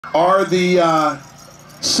are the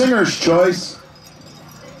singer's choice.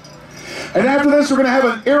 And after this, we're going to have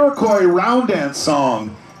an Iroquois round dance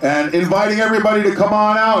song, and inviting everybody to come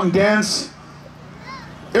on out and dance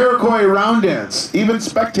Iroquois round dance. Even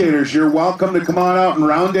spectators, you're welcome to come on out and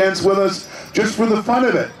round dance with us just for the fun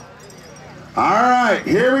of it. All right,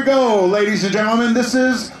 here we go, ladies and gentlemen. This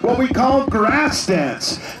is what we call grass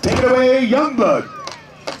dance. Take it away, Youngblood.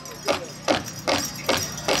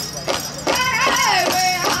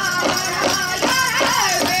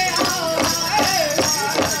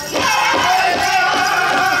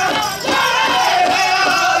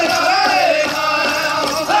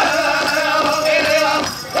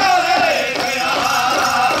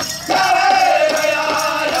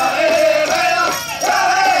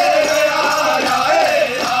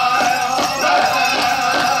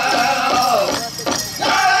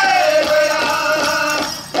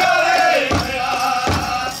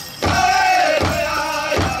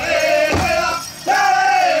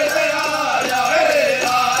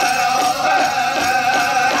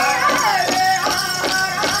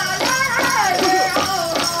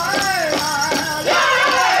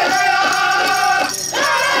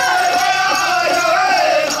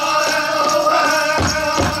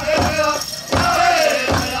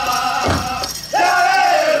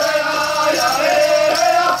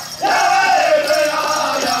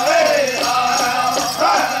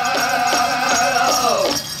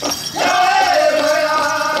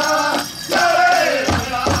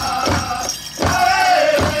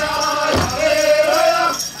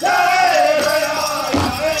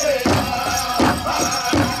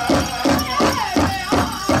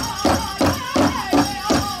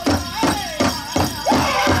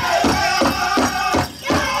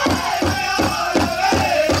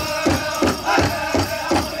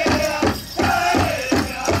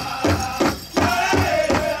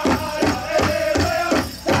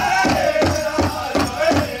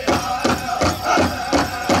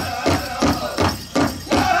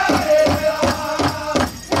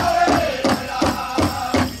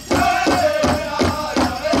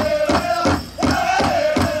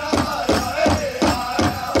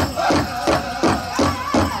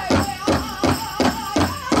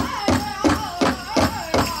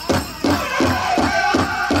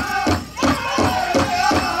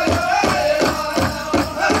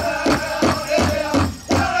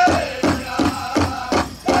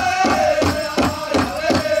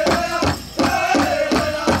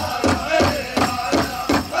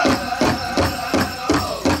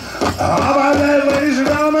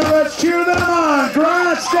 Cheer them on!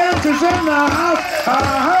 Grass dancers in the house!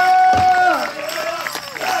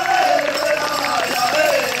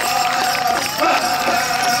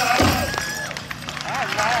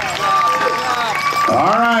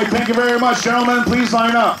 All right, thank you very much, gentlemen. Please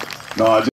line up. No,